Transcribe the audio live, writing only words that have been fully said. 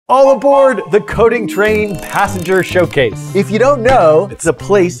All aboard the Coding Train Passenger Showcase. If you don't know, it's a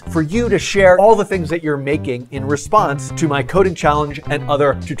place for you to share all the things that you're making in response to my coding challenge and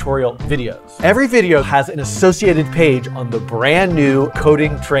other tutorial videos. Every video has an associated page on the brand new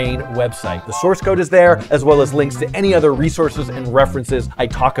Coding Train website. The source code is there, as well as links to any other resources and references I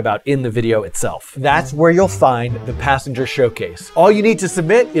talk about in the video itself. That's where you'll find the Passenger Showcase. All you need to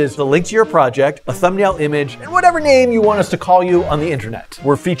submit is the link to your project, a thumbnail image, and whatever name you want us to call you on the internet.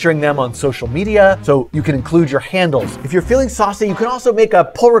 We're featuring them on social media, so you can include your handles. If you're feeling saucy, you can also make a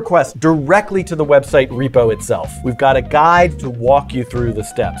pull request directly to the website repo itself. We've got a guide to walk you through the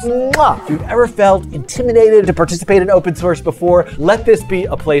steps. If you've ever felt intimidated to participate in open source before, let this be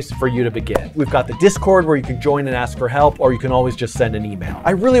a place for you to begin. We've got the Discord where you can join and ask for help, or you can always just send an email.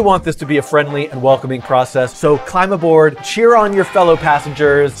 I really want this to be a friendly and welcoming process, so climb aboard, cheer on your fellow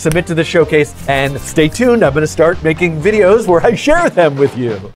passengers, submit to the showcase, and stay tuned. I'm going to start making videos where I share them with you.